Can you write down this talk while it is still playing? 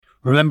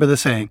remember the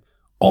saying,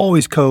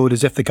 always code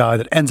as if the guy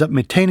that ends up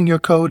maintaining your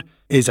code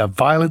is a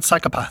violent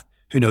psychopath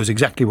who knows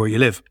exactly where you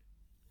live.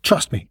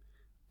 Trust me,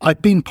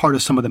 I've been part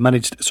of some of the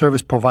managed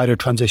service provider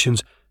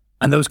transitions,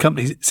 and those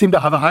companies seem to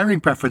have a hiring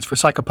preference for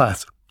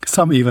psychopaths.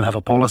 Some even have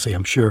a policy,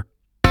 I'm sure.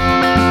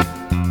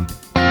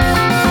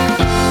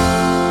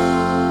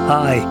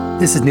 Hi,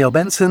 this is Neil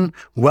Benson.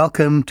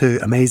 Welcome to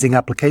Amazing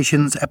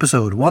Applications,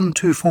 episode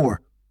 124.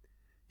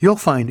 You'll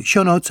find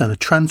show notes and a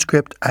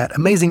transcript at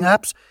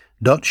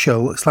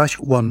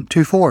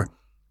amazingapps.show/124.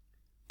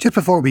 Just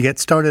before we get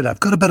started,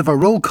 I've got a bit of a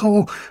roll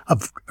call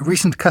of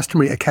recent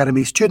Customer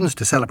Academy students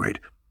to celebrate.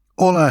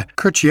 Ola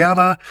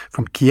Kurchiava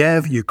from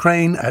Kiev,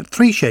 Ukraine at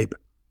 3Shape.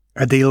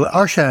 Adil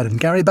Arshad and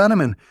Gary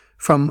Bannerman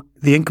from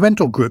the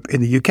Incremental Group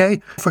in the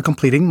UK for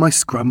completing my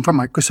Scrum for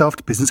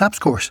Microsoft Business Apps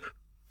course.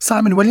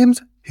 Simon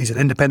Williams, he's an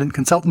independent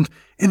consultant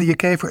in the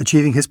UK for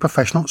achieving his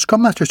professional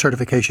Scrum Master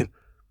certification.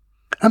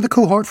 And the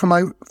cohort for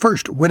my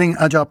first Winning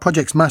Agile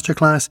Projects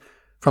Masterclass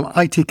from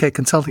ITK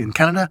Consulting in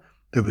Canada,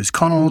 there was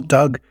Connell,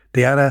 Doug,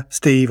 Deanna,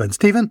 Steve and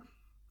Stephen.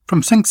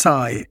 From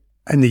Syncsci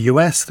in the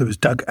US, there was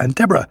Doug and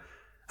Deborah.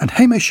 And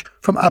Hamish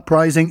from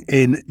Uprising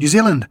in New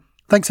Zealand.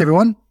 Thanks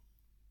everyone.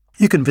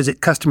 You can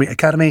visit Customer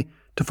Academy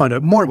to find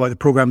out more about the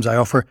programs I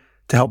offer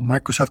to help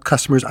Microsoft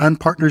customers and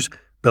partners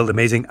build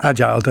amazing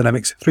Agile,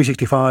 Dynamics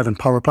 365 and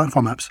Power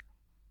Platform apps.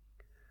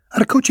 I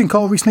had a coaching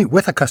call recently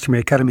with a Customer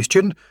Academy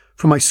student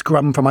for my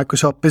Scrum for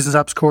Microsoft Business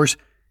Apps course.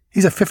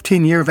 He's a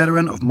 15-year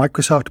veteran of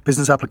Microsoft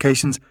business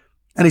applications,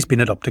 and he's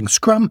been adopting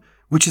Scrum,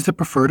 which is the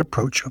preferred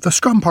approach of the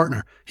Scrum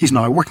partner he's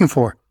now working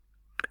for.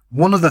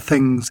 One of the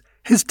things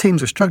his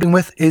teams are struggling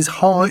with is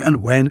how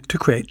and when to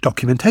create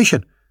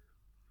documentation.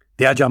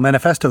 The Agile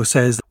Manifesto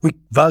says we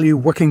value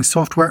working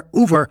software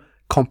over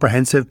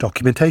comprehensive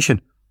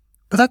documentation.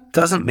 But that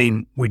doesn't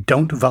mean we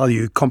don't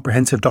value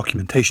comprehensive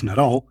documentation at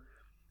all,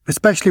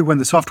 especially when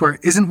the software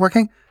isn't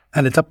working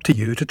and it's up to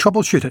you to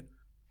troubleshoot it.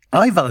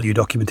 I value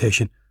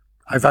documentation.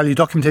 I value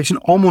documentation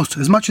almost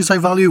as much as I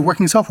value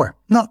working software.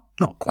 Not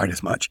quite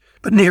as much,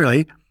 but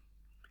nearly.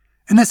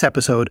 In this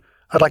episode,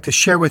 I'd like to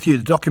share with you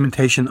the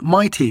documentation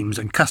my teams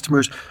and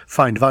customers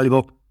find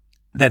valuable,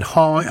 then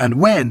how and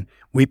when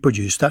we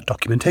produce that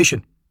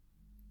documentation.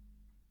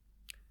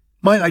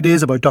 My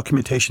ideas about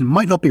documentation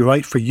might not be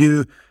right for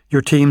you,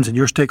 your teams and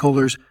your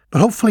stakeholders,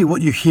 but hopefully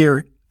what you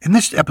hear in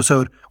this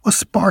episode will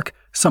spark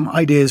some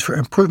ideas for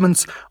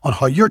improvements on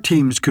how your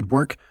teams could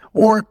work,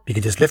 or you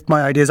can just lift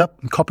my ideas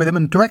up and copy them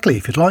in directly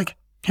if you'd like.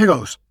 Here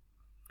goes.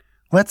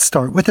 Let's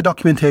start with the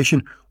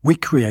documentation we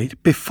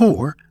create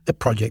before the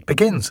project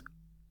begins.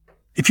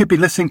 If you've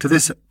been listening to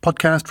this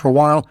podcast for a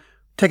while,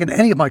 taken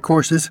any of my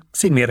courses,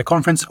 seen me at a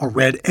conference, or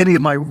read any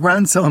of my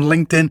rants on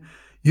LinkedIn,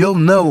 you'll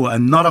know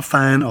I'm not a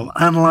fan of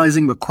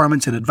analysing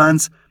requirements in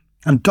advance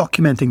and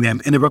documenting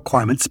them in a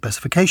requirement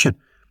specification.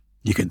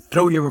 You can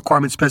throw your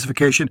requirement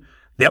specification,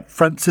 the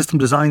upfront system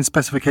design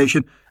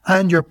specification,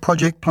 and your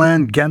project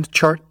plan Gantt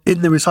chart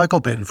in the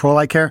recycle bin for all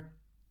I care.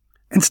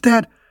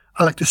 Instead,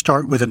 I like to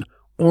start with an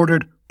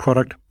ordered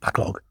product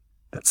backlog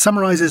that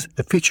summarises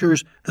the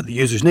features that the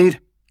users need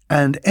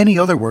and any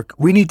other work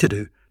we need to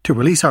do to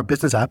release our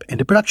business app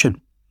into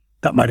production.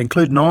 That might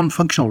include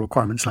non-functional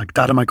requirements like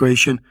data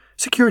migration,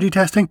 security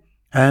testing,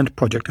 and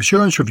project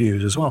assurance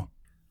reviews as well.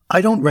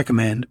 I don't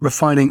recommend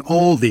refining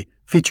all the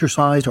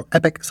feature-sized or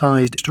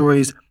epic-sized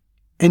stories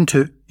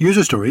into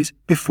user stories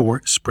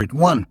before Sprint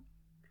 1.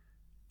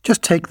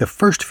 Just take the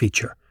first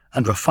feature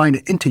and refine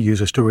it into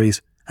user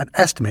stories and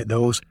estimate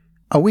those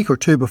a week or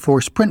two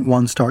before Sprint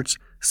 1 starts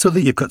so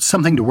that you've got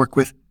something to work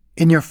with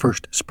in your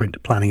first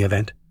sprint planning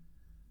event.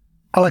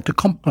 I like to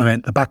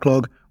complement the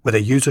backlog with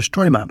a user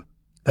story map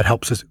that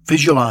helps us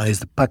visualize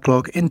the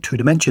backlog in 2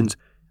 dimensions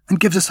and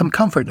gives us some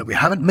comfort that we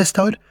haven't missed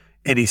out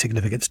any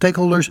significant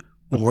stakeholders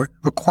or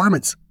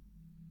requirements.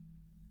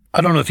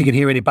 I don't know if you can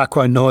hear any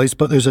background noise,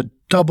 but there's a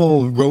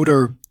double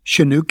rotor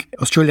Chinook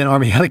Australian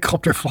Army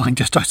helicopter flying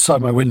just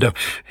outside my window.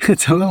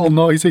 It's a little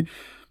noisy.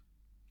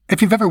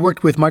 If you've ever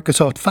worked with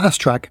Microsoft Fast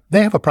Track,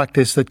 they have a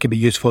practice that can be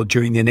useful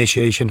during the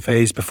initiation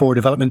phase before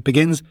development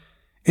begins.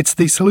 It's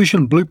the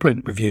Solution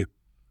Blueprint Review.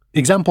 The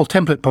example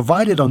template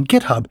provided on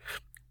GitHub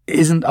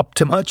isn't up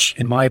to much,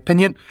 in my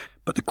opinion,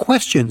 but the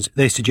questions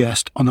they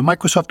suggest on the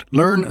Microsoft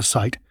Learn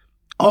site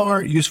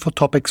are useful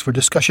topics for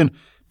discussion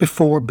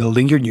before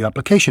building your new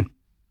application.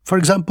 For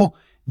example,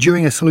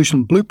 during a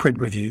solution blueprint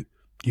review,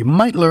 you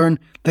might learn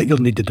that you'll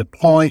need to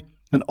deploy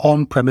an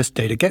on-premise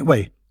data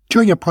gateway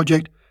during your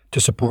project to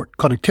support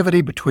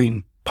connectivity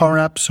between Power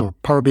Apps or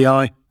Power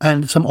BI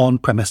and some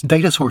on-premise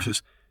data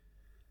sources.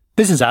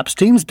 Business apps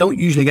teams don't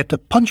usually get to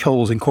punch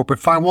holes in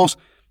corporate firewalls.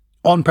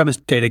 On-premise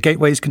data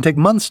gateways can take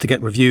months to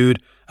get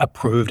reviewed,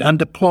 approved and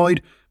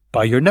deployed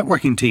by your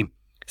networking team.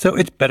 So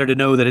it's better to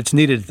know that it's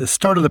needed at the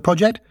start of the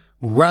project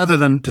rather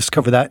than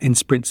discover that in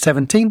Sprint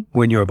 17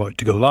 when you're about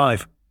to go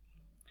live.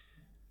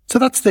 So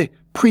that's the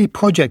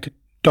pre-project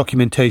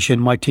documentation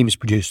my teams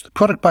produce: the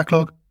product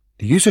backlog,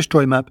 the user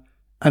story map,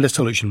 and a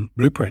solution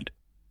blueprint.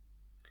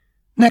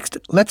 Next,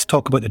 let's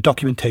talk about the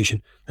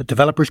documentation that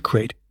developers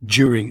create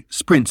during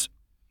sprints.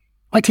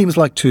 My teams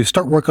like to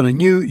start work on a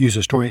new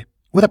user story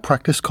with a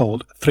practice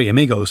called Three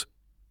Amigos.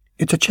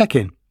 It's a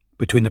check-in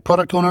between the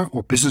product owner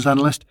or business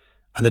analyst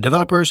and the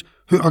developers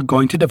who are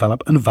going to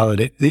develop and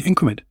validate the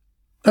increment.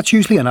 That's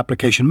usually an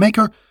application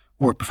maker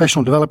or a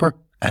professional developer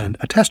and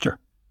a tester.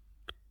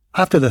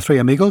 After the Three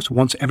Amigos,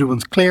 once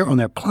everyone's clear on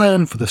their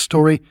plan for the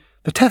story,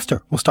 the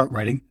tester will start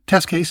writing a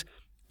test case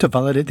to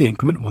validate the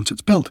increment once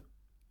it's built.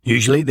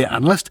 Usually, the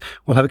analyst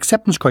will have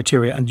acceptance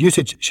criteria and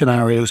usage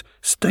scenarios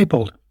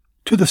stapled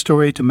to the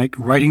story to make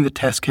writing the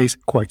test case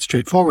quite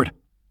straightforward.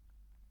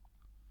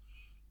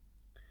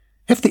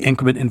 If the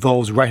increment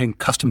involves writing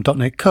custom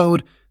 .NET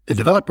code, the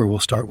developer will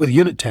start with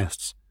unit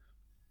tests.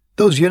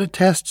 Those unit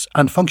tests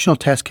and functional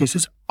test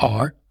cases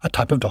are a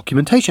type of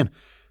documentation.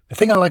 The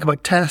thing I like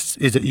about tests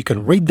is that you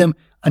can read them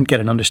and get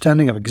an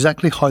understanding of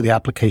exactly how the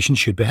application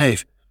should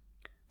behave.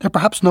 They're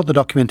perhaps not the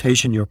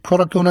documentation your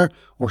product owner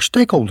or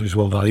stakeholders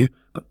will value,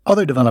 but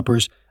other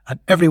developers and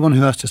everyone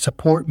who has to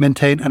support,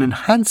 maintain and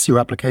enhance your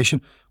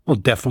application will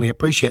definitely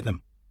appreciate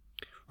them.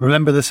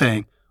 Remember the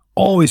saying,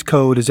 always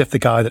code as if the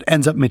guy that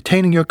ends up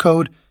maintaining your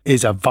code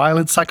is a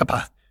violent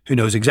psychopath who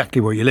knows exactly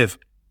where you live.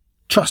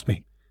 Trust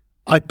me,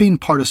 I've been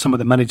part of some of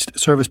the managed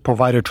service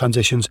provider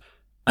transitions,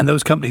 and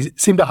those companies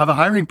seem to have a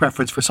hiring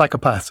preference for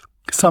psychopaths.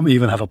 Some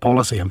even have a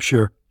policy, I'm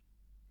sure.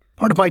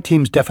 Part of my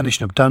team's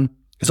definition of done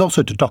is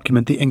also to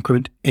document the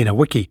increment in a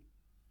wiki.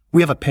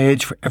 We have a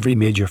page for every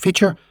major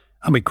feature,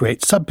 and we create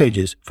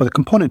subpages for the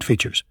component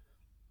features.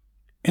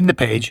 In the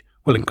page,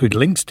 we'll include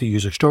links to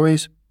user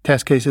stories,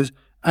 test cases,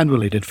 and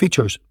related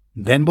features.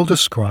 Then we'll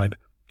describe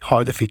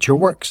how the feature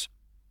works.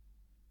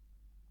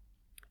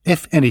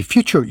 If any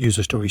future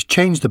user stories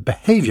change the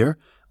behavior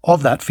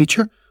of that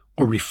feature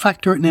or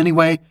refactor it in any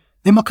way,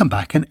 then we'll come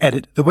back and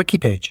edit the wiki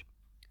page.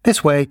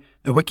 This way,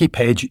 the wiki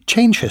page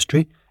change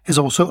history is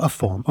also a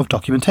form of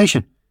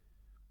documentation.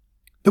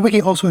 The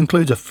wiki also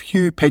includes a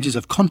few pages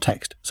of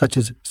context, such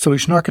as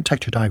solution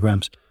architecture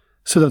diagrams,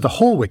 so that the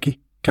whole wiki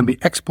can be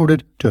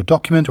exported to a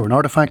document or an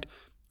artifact,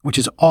 which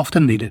is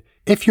often needed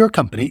if your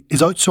company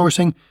is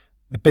outsourcing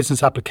the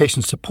business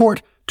application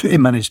support to a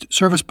managed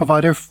service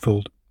provider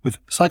filled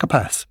with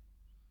psychopaths.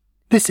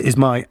 This is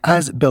my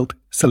as-built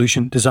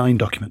solution design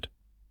document.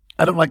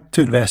 I don't like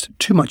to invest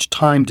too much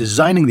time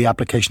designing the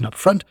application up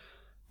front,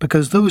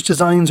 because those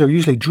designs are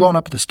usually drawn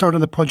up at the start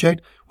of the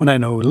project when I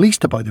know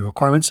least about the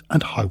requirements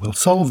and how we'll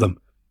solve them.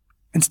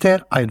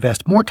 Instead, I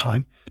invest more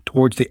time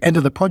towards the end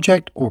of the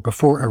project or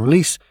before a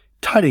release,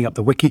 tidying up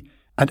the wiki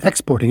and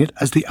exporting it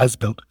as the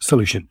as-built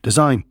solution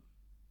design.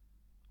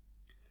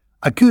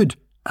 A good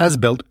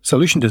as-built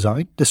solution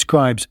design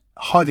describes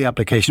how the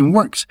application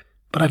works,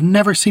 but I've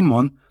never seen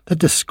one that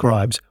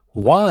describes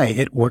why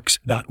it works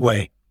that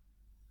way.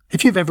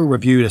 If you've ever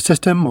reviewed a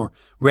system or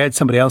read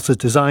somebody else's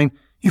design,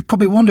 you've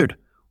probably wondered,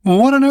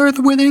 what on earth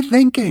were they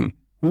thinking?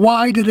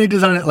 Why did they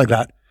design it like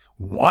that?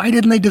 Why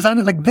didn't they design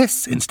it like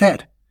this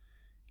instead?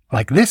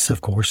 Like this,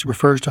 of course,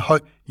 refers to how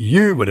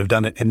you would have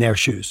done it in their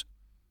shoes.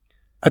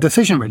 A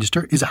decision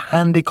register is a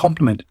handy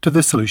complement to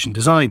the solution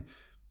design.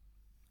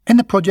 In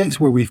the projects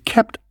where we've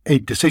kept a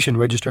decision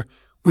register,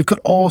 we've got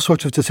all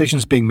sorts of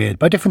decisions being made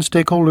by different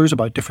stakeholders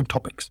about different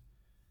topics.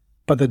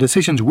 But the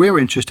decisions we're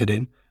interested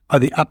in are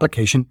the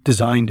application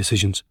design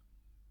decisions.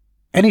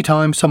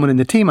 Anytime someone in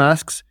the team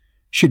asks,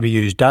 should we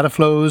use data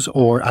flows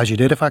or Azure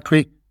Data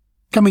Factory?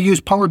 Can we use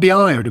Power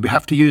BI or do we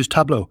have to use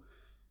Tableau?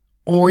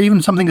 Or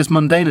even something as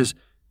mundane as,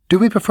 do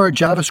we prefer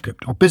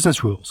JavaScript or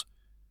business rules?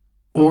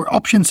 Or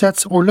option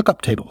sets or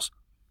lookup tables?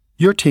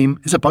 Your team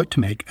is about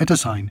to make a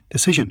design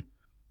decision.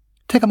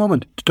 Take a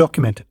moment to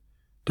document it.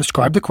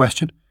 Describe the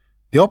question,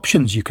 the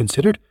options you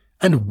considered,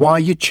 and why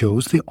you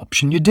chose the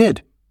option you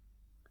did.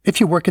 If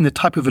you work in the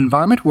type of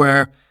environment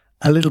where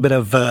a little bit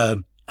of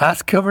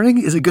ass covering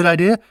is a good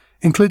idea,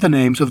 include the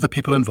names of the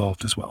people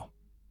involved as well.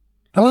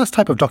 The last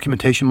type of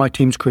documentation my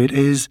teams create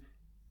is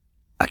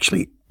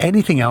actually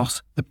anything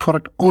else the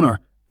product owner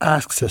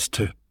asks us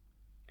to.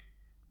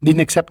 Need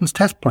an acceptance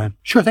test plan?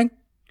 Sure thing.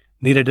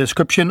 Need a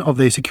description of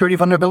the security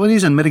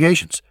vulnerabilities and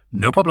mitigations?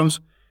 No problems.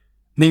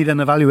 Need an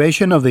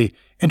evaluation of the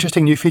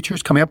interesting new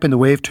features coming up in the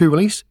Wave 2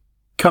 release?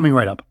 Coming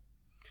right up.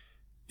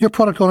 Your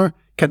product owner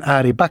can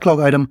add a backlog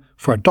item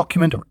for a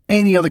document or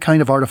any other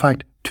kind of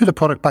artifact to the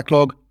product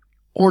backlog,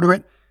 order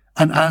it,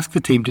 and ask the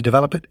team to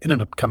develop it in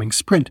an upcoming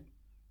sprint.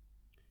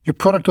 Your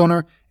product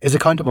owner is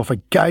accountable for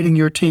guiding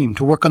your team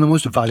to work on the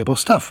most valuable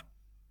stuff.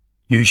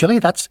 Usually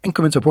that's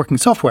increments of working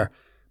software,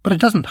 but it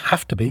doesn't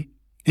have to be.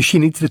 If she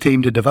needs the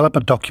team to develop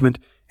a document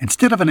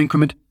instead of an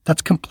increment,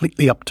 that's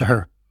completely up to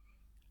her.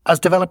 As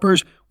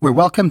developers, we're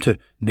welcome to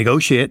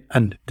negotiate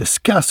and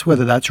discuss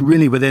whether that's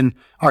really within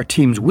our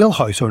team's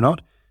wheelhouse or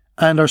not,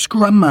 and our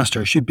Scrum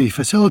Master should be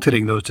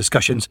facilitating those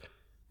discussions,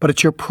 but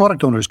it's your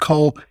product owner's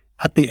call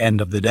at the end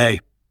of the day.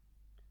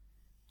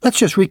 Let's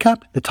just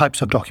recap the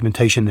types of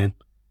documentation then.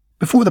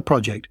 Before the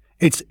project,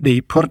 it's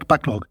the product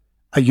backlog,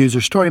 a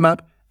user story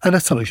map, and a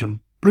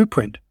solution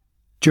blueprint.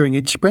 During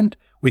each sprint,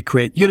 we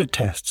create unit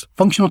tests,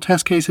 functional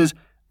test cases,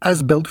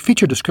 as-built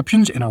feature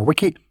descriptions in our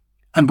wiki,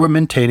 and we're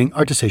maintaining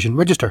our decision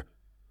register.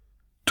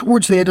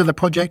 Towards the end of the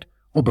project,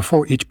 or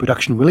before each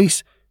production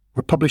release,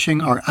 we're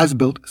publishing our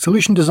as-built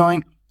solution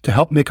design to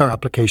help make our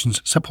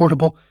applications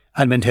supportable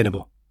and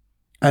maintainable.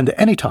 And at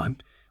any time,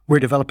 we're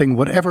developing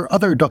whatever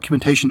other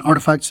documentation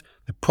artifacts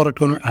the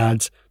product owner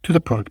adds to the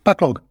product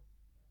backlog.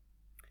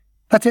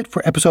 That's it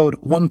for episode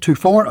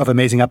 124 of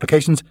Amazing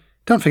Applications.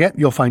 Don't forget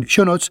you'll find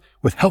show notes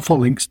with helpful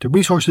links to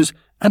resources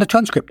and a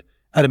transcript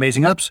at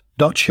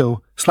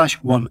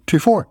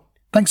amazingapps.show/124.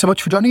 Thanks so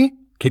much for joining me.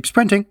 Keep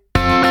sprinting.